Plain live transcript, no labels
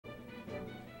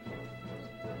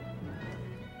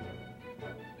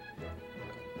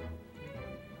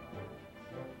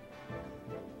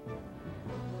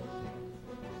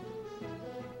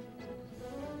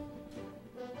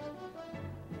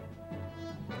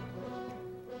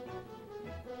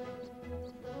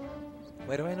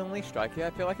Where do I normally strike here? I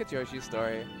feel like it's Yoshi's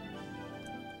story.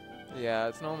 Yeah,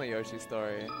 it's normally Yoshi's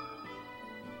story.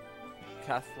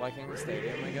 Kath liking the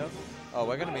stadium, I guess. Oh,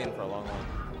 we're gonna be in for a long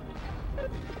one.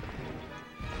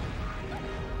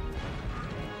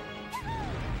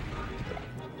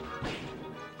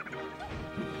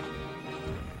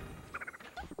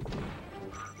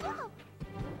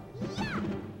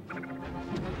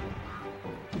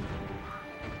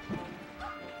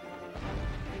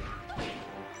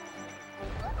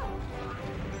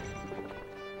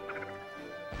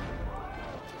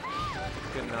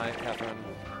 Good night, Katherine.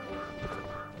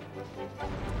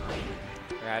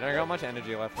 Yeah, I don't got much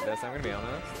energy left for this, I'm gonna be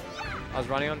honest. I was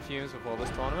running on fumes before this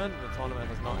tournament, and the tournament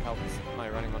has not helped my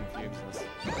running on fumes.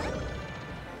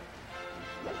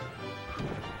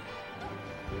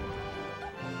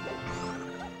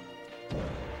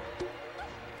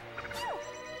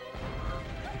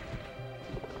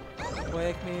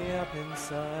 Wake me up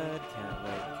inside, can't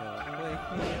wake up.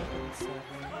 Wake me up inside,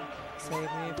 save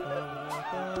me from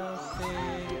the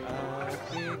thing I've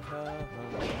become.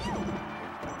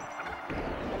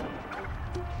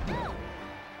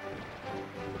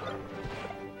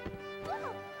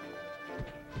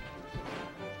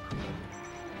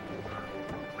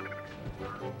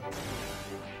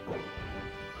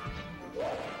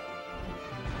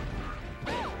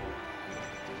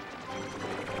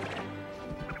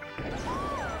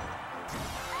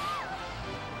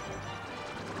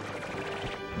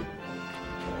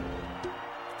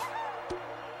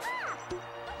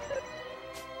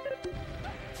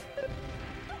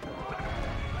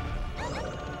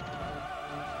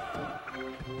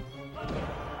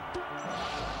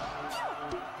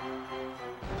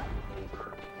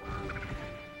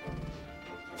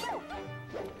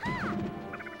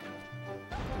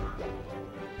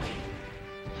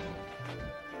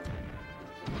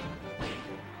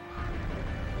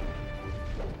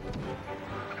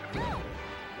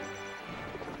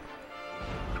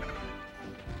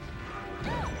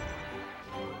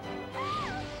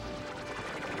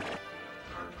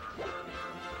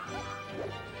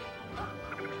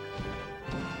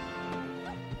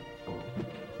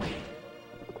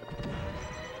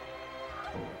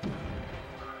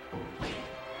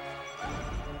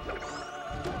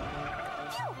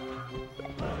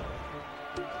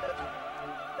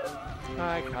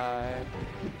 Hi, Kai.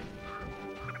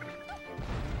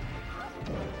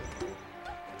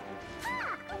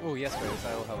 Oh, yes, please.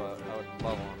 I will have a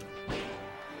love on.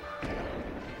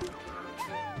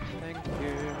 Thank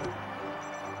you.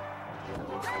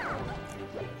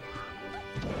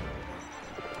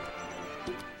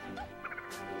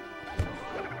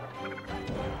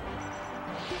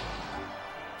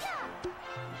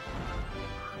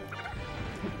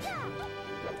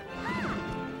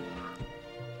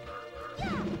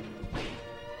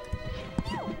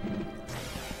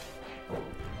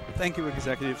 Thank you,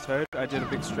 Executive Toad. I did a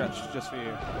big stretch just for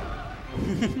you.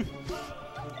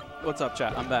 What's up,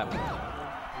 chat? I'm back.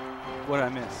 What did I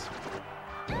miss?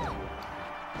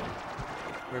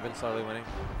 Ruben's slowly winning.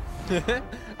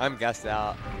 I'm gassed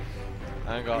out.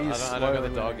 I don't got the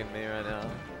dog in me right now.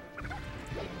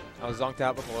 I was zonked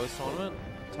out before this tournament.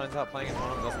 Turns out playing a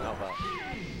tournament doesn't help that.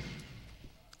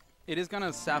 It is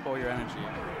gonna sap all your energy.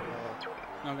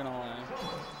 Not gonna lie.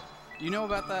 You know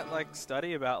about that like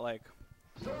study about like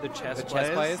the chess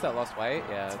players that lost weight?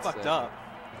 Yeah, it's fucked up.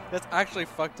 That's actually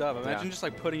fucked up. Imagine just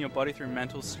like putting your body through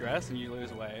mental stress and you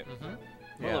lose weight.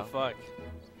 What the fuck?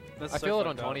 That's I so feel it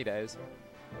on fucked up. 20 days.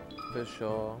 For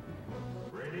sure.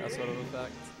 That sort of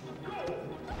effect.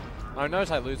 I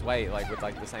notice I lose weight like with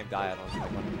like the same diet on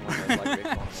like one of those like big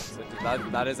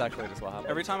tournaments. That is actually just what happens.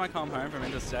 Every time I come home from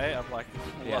interstate, I've like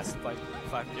lost like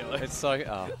 5 kilos. It's so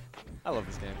I love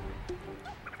this game.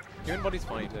 Human body's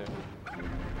funny too. It's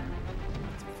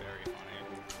very funny.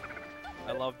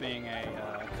 I love being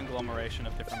a conglomeration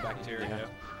of different bacteria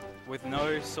with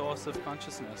no source of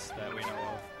consciousness that we know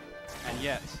of, and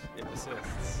yet it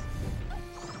persists.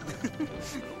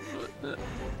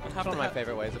 That's one of my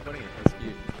favorite ways of putting it. It's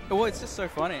cute. Well, it's just so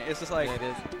funny. It's just like it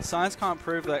is. Science can't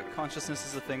prove that consciousness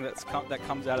is a thing that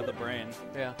comes out of the brain.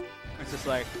 Yeah. It's just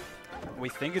like we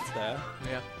think it's there.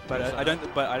 Yeah. But I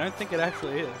don't think it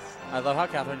actually is. I love how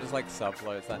Katherine just like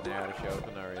subfloats that narrative show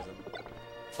for no reason.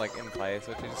 It's like in place,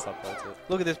 so she just subfloats it.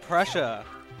 Look at this pressure.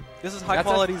 This is high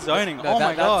quality zoning. Oh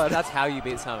my god. That's how you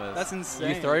beat Samus. That's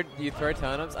insane. You throw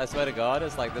turnips. I swear to God,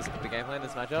 it's like this the game plan in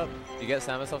this matchup. You get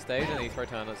Samus off stage and then you throw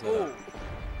turnips with it.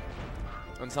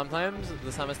 And sometimes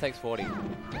the Samus takes 40.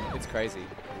 It's crazy.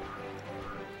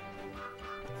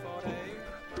 40.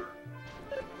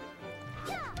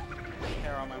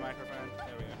 Hair on my microphone.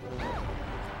 There we go.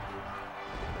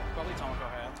 Probably Tomoko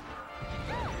hair.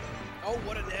 Oh,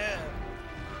 what a dare!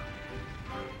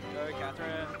 Go,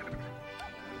 Katherine.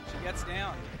 She gets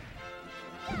down.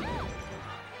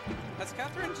 Has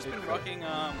Katherine just been rocking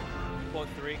Port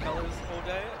 3 colors all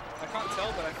day? I can't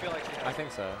tell, but I feel like she has. I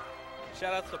think so.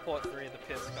 Shout out to Port 3,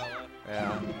 the piss color.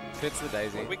 Yeah, fits the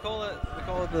daisy. We call it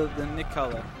the Nick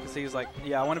color because he's like,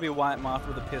 yeah, I want to be white moth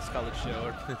with a piss colored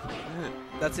shield.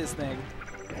 That's his thing.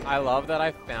 I love that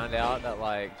I found out that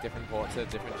like different ports have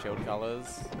different shield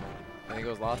colors. I think it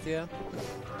was last year.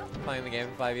 Playing the game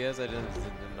for 5 years, I didn't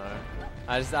know.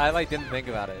 I like didn't think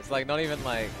about it. It's like not even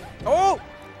like. Oh!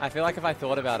 I feel like if I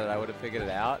thought about it, I would have figured it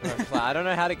out. I'm just like, I don't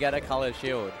know how to get a colored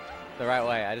shield the right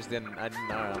way. I didn't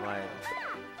know. I'm like.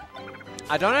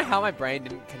 I don't know how my brain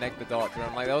didn't connect the dots. Where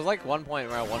I'm like, there was like one point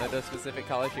where I wanted a specific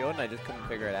color shield and I just couldn't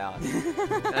figure it out.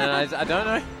 And I don't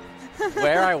know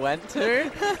where I went to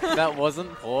that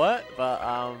wasn't port, but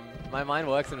my mind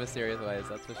works in mysterious ways,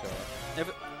 that's for sure.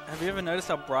 Have you ever noticed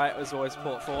how bright it was always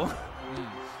port 4?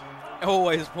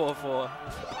 Always port 4.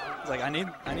 It's like, I need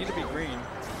to be green.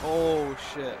 Oh,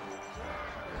 shit.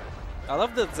 I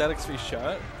love the ZXV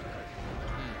shirt.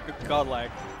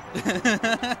 Godlike.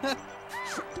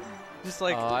 Just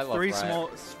like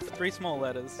three small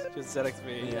letters, just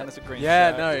ZXV, and it's a green shirt.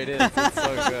 Yeah, no, it is. It's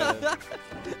so good.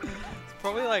 It's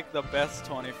probably like the best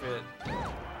 20 fit.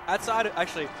 Outside of,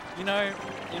 actually, you know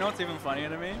what's even funnier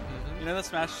to me? You know the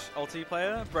Smash Ulti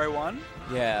player, Bro1?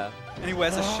 Yeah. And he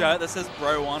wears a shirt that says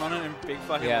Bro1 on it in big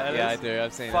fucking letters. Yeah, I do.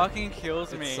 I've seen it. Fucking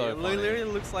kills me. So it literally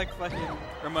looks like fucking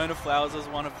Ramona Flowers is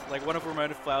one of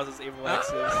Ramona Flowers' EVAC's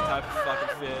type of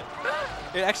fucking fit.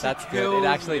 It actually That's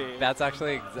kills good. me. That's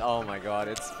actually. Oh my god,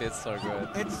 it fits so good.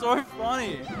 It's so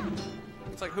funny.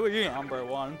 It's like, who are you? I'm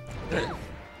Bro1.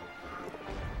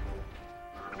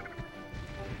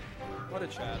 What a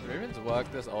chat. Ruben's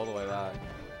worked this all the way back.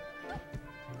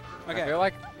 Okay. I feel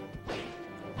like.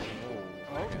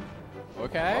 Oh.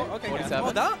 Okay. Oh, okay. 47.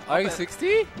 Oh, that. Oh,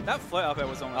 60? That float up there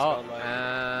was almost godlike.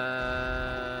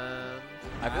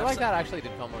 I feel like that actually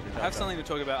did come over. I have something to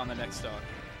talk about on the next stock.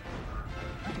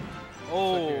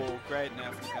 Oh, great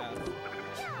now from Kath.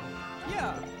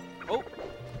 Yeah. Oh.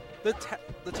 The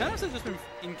turnips have just been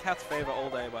in Kath's favor all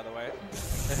day, by the way.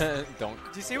 Donk.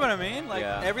 Do you see what I mean? Like,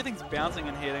 everything's bouncing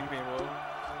and hitting people.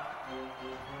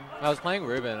 I was playing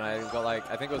Ruben, and I got like,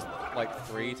 I think it was like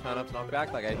 3 turnips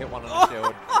knockback. Like I hit one on the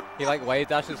shield. He like wave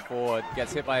dashes forward,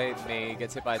 gets hit by me,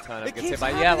 gets hit by a turnip, gets hit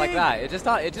by like that. It just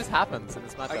happens in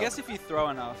this matchup. I guess if you throw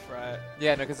enough, right?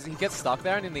 Yeah, no, because he gets stuck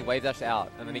there and then he wave dashes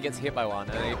out, and then he gets hit by one,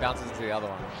 and then he bounces into the other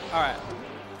one. All right.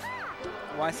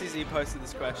 YCZ posted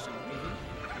this question.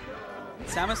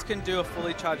 Samus can do a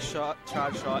fully charged shot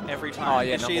every time. Oh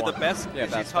yeah, is she the best? Yeah,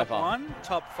 is she top 1,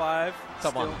 top 5?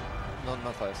 Top 1.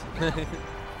 Not close.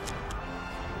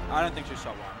 I don't think she's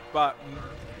top 1, but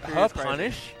her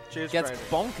punish gets crazy.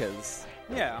 bonkers.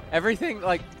 Yeah. Everything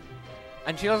like,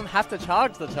 and she doesn't have to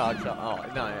charge the charge shot. Oh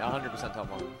no, 100% top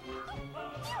 1.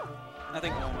 I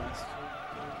think almost.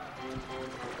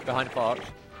 Behind Fox.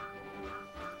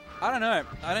 I don't know.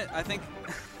 I think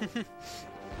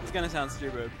it's gonna sound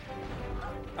stupid.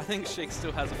 I think Sheik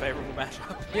still has a favorable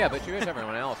matchup. Yeah, but she beats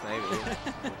everyone else, maybe.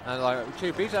 And like,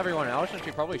 she beats everyone else, and she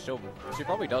probably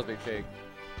does beat Sheik.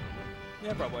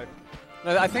 Yeah, probably.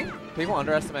 No, I think people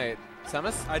underestimate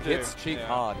Samus. Hits Sheik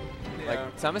hard. Yeah. Like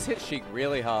Samus hits Sheik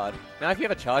really hard. Now, if you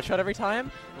have a charge shot every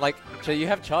time, like, so you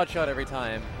have charge shot every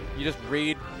time, you just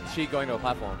read Sheik going to a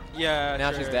platform. Yeah.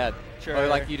 Now she's dead. True. Or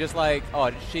like you just like,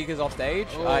 oh, Sheik is off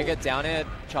stage. I get down air,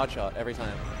 charge shot every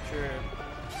time. True.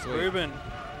 Sweet. Ruben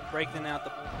breaking out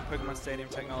the Pokemon Stadium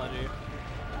technology.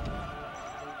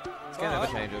 This game never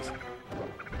changes.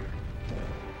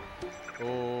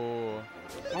 Oh.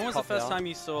 When was the first time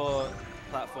you saw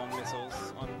platform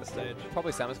missiles on the stage?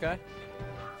 Probably Samus guy.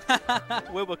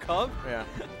 Wilbur Cobb? Yeah.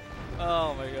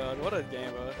 Oh my god, what a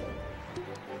gamer.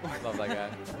 Love that guy.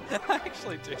 I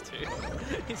actually do too.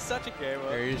 He's such a gamer.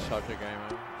 Yeah, he's such a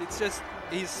gamer. It's just,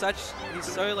 he's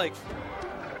so like,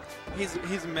 his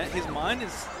mind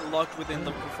is locked within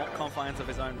the confines of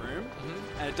his own room,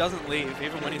 and it doesn't leave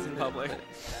even when he's in public.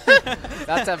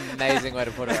 That's an amazing way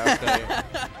to put it, actually.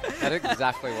 That's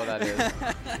exactly what that is.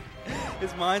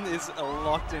 His mind is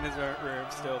locked in his own room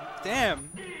still. Damn,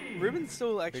 Ruben's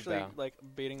still actually like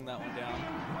beating that one down.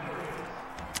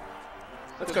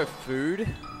 Let's go food.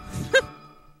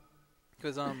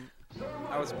 Because I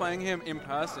was playing him in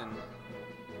person.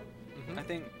 I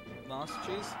think last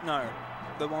Tuesday? No,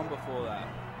 the one before that.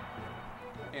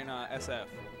 In SF.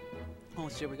 Oh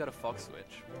shit, we got a Fox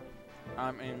switch.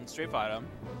 In Street Fighter,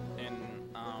 in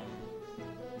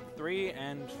 3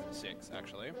 and 6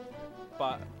 actually,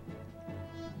 but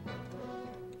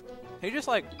he just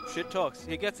like shit talks.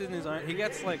 He gets in his own. He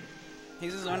gets like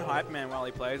he's his own hype man while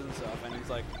he plays and stuff, and he's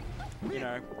like, you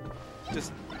know,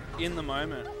 just in the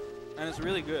moment, and it's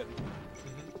really good.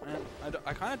 And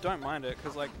I kind of don't mind it,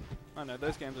 because like, I don't know,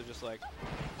 those games are just like,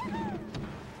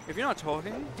 if you're not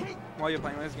talking while you're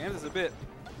playing those games, it's a bit,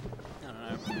 I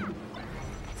don't know,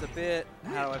 it's a bit,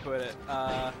 how do I put it,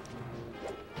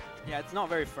 yeah, it's not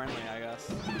very friendly, I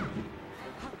guess.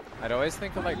 I'd always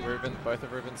think of like both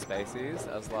of Ruben's Spaceys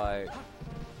as like,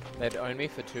 they'd own me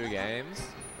for 2 games,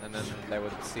 and then they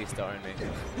would cease to own me.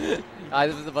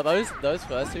 But those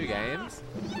first 2 games,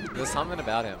 there's something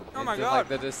about him. Oh my just, god! like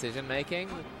the decision making,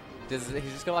 he's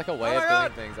just got like a way of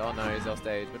doing things. Oh no, he's off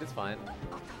stage, but it's fine.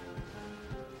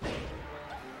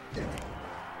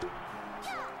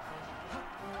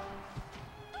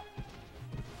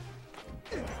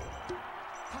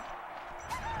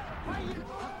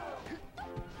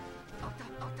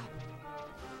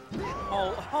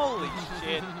 Holy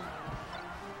shit!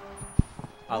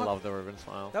 I love the Ruben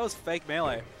smile. That was fake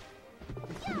melee.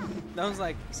 That was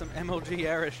like some MLG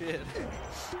era shit.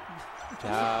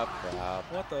 Jab.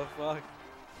 What the fuck?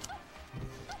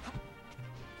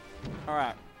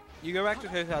 Alright, you go back to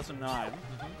 2009.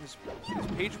 Is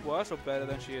Peach worse or better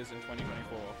than she is in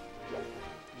 2024?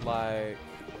 Like,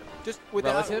 just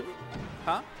without... relative?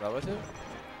 Huh? Relative?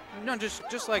 No,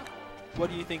 just like, what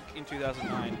do you think in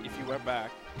 2009 if you went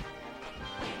back?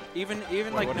 Even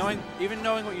like knowing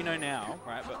what you know now,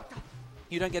 right? But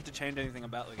you don't get to change anything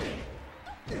about the game.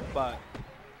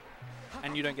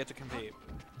 And you don't get to compete.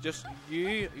 Just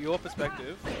your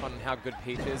perspective On how good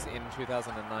Peach is in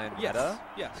 2009 yes. better?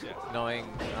 Yes. Knowing...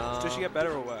 Does she get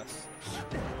better or worse?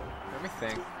 Let me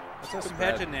think. What's her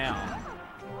Compared spread? to now.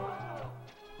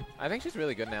 I think she's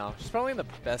really good now. She's probably in the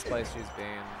best place she's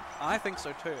been. I think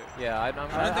so too. Yeah, I don't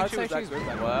think I'd she say was that she's good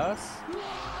back then. worse.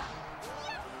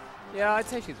 Yeah, I'd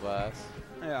say she's worse.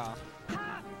 Yeah.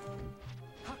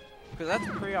 Because that's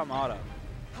pre-Armada.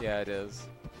 Yeah, it is.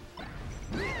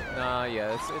 Nah,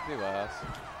 yeah, it'd be worse.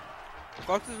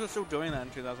 Foxes were still doing that in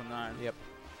 2009. Yep.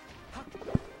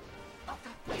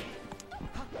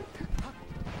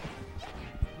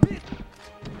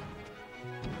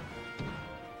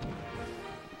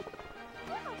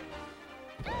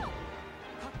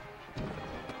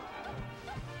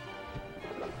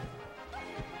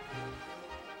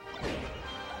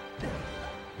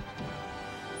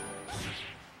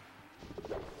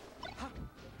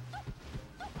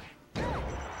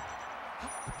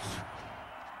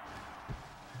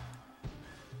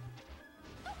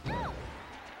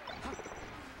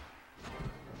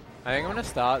 I think I'm gonna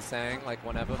start saying like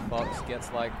whenever Fox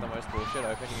gets like the most bullshit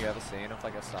opening you ever seen of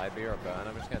like a side B or a burn,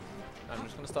 I'm just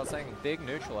gonna start saying big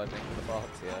neutral opening for the Fox,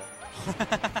 yeah.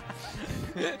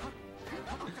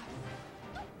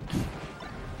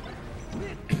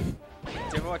 Do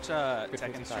you ever watch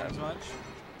Tekken streams much?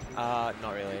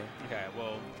 Not really. Okay,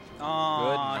 well. Good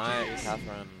Oh, night, jeez.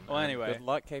 Catherine. Well, anyway. Good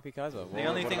luck, KP Kaiza. The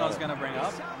only thing I was going to bring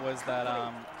up was that,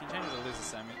 can you change the losers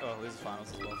semi? Oh, losers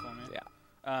finals as well for me?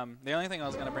 Yeah. The only thing I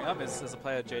was going to bring up is as a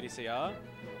player JDCR,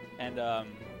 and I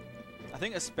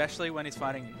think especially when he's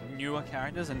fighting newer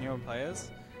characters and newer players,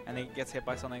 and he gets hit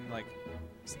by something like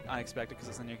unexpected because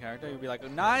it's a new character, he'll be like,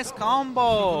 nice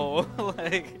combo!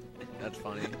 Like, that's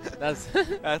funny. That's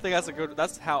I think that's a good.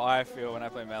 That's how I feel when I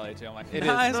play Melee too. I'm like, it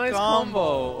nice is. Nice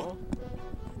combo.